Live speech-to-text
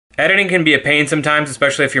Editing can be a pain sometimes,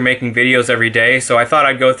 especially if you're making videos every day, so I thought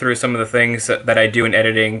I'd go through some of the things that I do in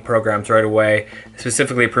editing programs right away,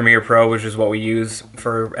 specifically Premiere Pro, which is what we use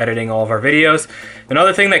for editing all of our videos.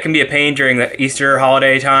 Another thing that can be a pain during the Easter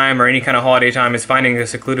holiday time or any kind of holiday time is finding a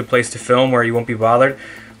secluded place to film where you won't be bothered,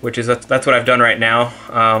 which is that's what I've done right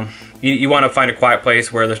now. You want to find a quiet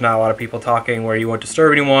place where there's not a lot of people talking, where you won't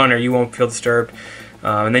disturb anyone or you won't feel disturbed.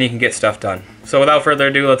 And then you can get stuff done. So without further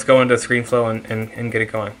ado, let's go into ScreenFlow and get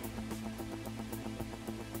it going.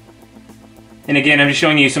 And again, I'm just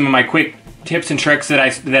showing you some of my quick tips and tricks that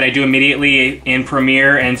I do immediately in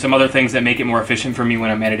Premiere, and some other things that make it more efficient for me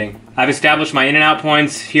when I'm editing. I've established my in and out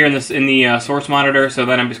points here in the source monitor, so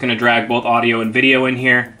then I'm just going to drag both audio and video in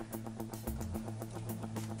here.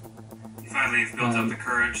 Finally, you've built up the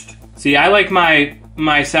courage. See, I like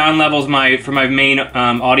my sound levels for my main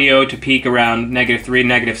audio to peak around -3,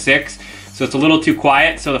 -6, so it's a little too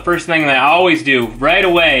quiet. So the first thing that I always do right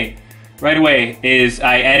away is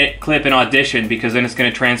I edit, clip, and Audition, because then it's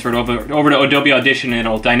going to transfer it over to Adobe Audition, and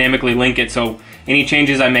it'll dynamically link it, so any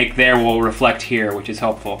changes I make there will reflect here, which is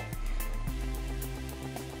helpful.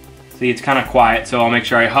 See, it's kind of quiet, so I'll make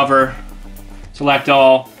sure I hover, select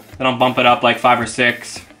all, then I'll bump it up like 5 or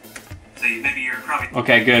 6. So maybe you're probably...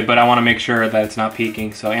 Okay, good, but I want to make sure that it's not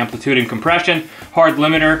peaking. So amplitude and compression, hard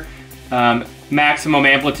limiter, maximum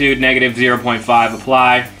amplitude, -0.5,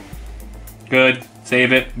 apply. Good,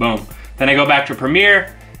 save it, boom. Then I go back to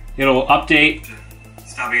Premiere, it'll update.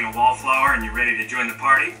 Stop being a wallflower and you're ready to join the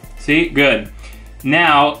party. See, good.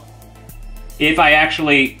 Now, if I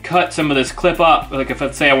actually cut some of this clip up, like if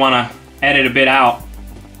let's say I want to edit a bit out,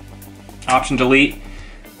 Option Delete,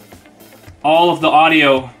 all of the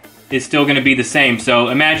audio is still going to be the same. So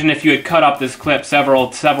imagine if you had cut up this clip several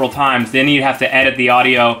times, then you'd have to edit the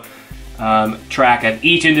audio track at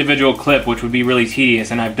each individual clip, which would be really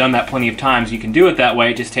tedious, and I've done that plenty of times. You can do it that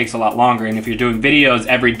way, it just takes a lot longer, and if you're doing videos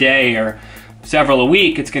every day or several a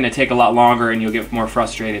week, it's going to take a lot longer and you'll get more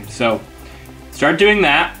frustrated. So start doing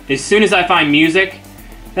that. As soon as I find music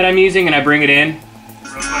that I'm using and I bring it in,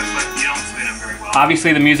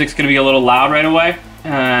 obviously the music's going to be a little loud right away,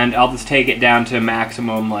 and I'll just take it down to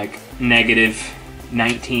maximum, like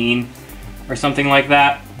 -19 or something like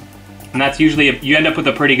that. And that's usually, you end up with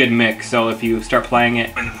a pretty good mix. So if you start playing it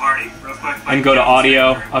and go to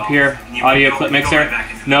audio up here, audio clip mixer,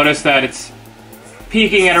 notice that it's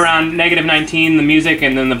peaking at around -19, the music,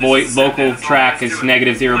 and then the vocal track is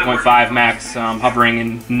 -0.5 max, hovering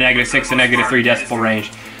in -6 to -3 decibel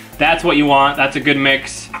range. That's what you want. That's a good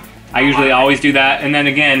mix. I usually always do that. And then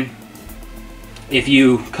again, if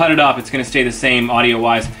you cut it up, it's going to stay the same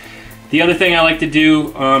audio-wise. The other thing I like to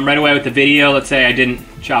do right away with the video, let's say I didn't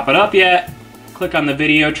chop it up yet, click on the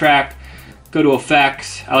video track, go to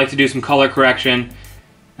Effects. I like to do some color correction.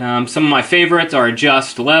 Some of my favorites are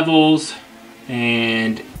Adjust Levels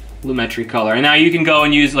and Lumetri Color. And now you can go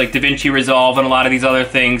and use like DaVinci Resolve and a lot of these other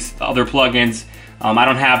things, other plugins. I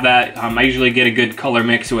don't have that. I usually get a good color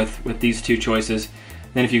mix with these two choices.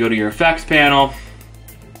 Then if you go to your Effects panel,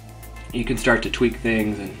 you can start to tweak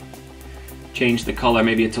things and change the color.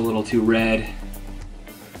 Maybe it's a little too red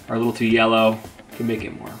or a little too yellow. You can make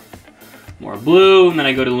it more blue. And then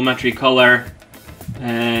I go to Lumetri Color,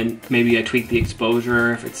 and maybe I tweak the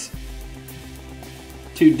exposure if it's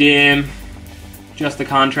too dim. Just the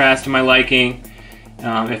contrast to my liking.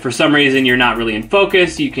 If for some reason you're not really in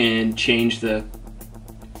focus, you can change the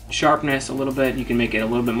sharpness a little bit. You can make it a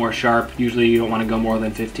little bit more sharp. Usually you don't want to go more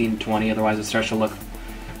than 15 to 20, otherwise it starts to look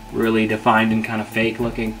really defined and kind of fake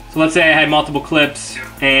looking. So let's say I had multiple clips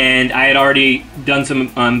and I had already done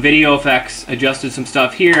some video effects, adjusted some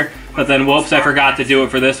stuff here, but then whoops, I forgot to do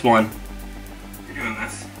it for this one. You're doing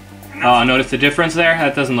this. Oh, notice the difference there?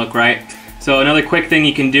 That doesn't look right. So another quick thing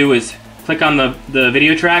you can do is click on the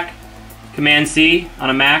video track, Command-C on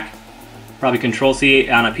a Mac, probably Control-C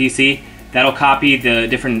on a PC. That'll copy the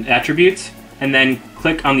different attributes, and then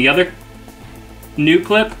click on the other new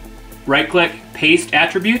clip, right-click, paste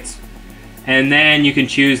attributes, and then you can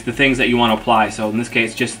choose the things that you want to apply. So in this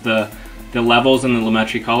case, just the levels and the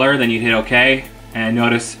Lumetri Color. Then you hit OK, and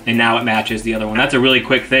notice, and now it matches the other one. That's a really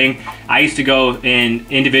quick thing. I used to go and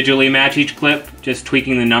individually match each clip, just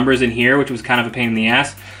tweaking the numbers in here, which was kind of a pain in the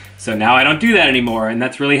ass. So now I don't do that anymore, and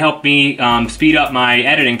that's really helped me speed up my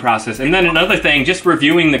editing process. And then another thing, just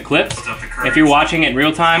reviewing the clips. If you're watching it in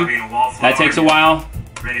real time, that takes a while.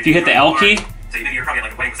 If you hit the L key,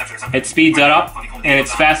 it speeds it up, and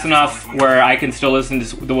it's fast enough where I can still listen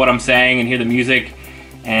to what I'm saying and hear the music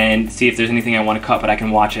and see if there's anything I want to cut, but I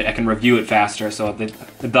can watch it, I can review it faster, so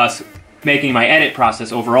thus making my edit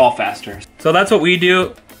process overall faster. So that's what we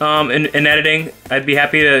do in editing. I'd be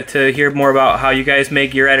happy to hear more about how you guys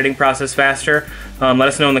make your editing process faster. Let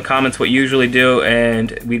us know in the comments what you usually do,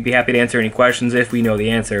 and we'd be happy to answer any questions if we know the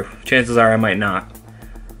answer. Chances are I might not.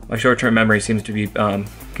 My short-term memory seems to be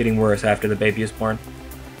getting worse after the baby is born.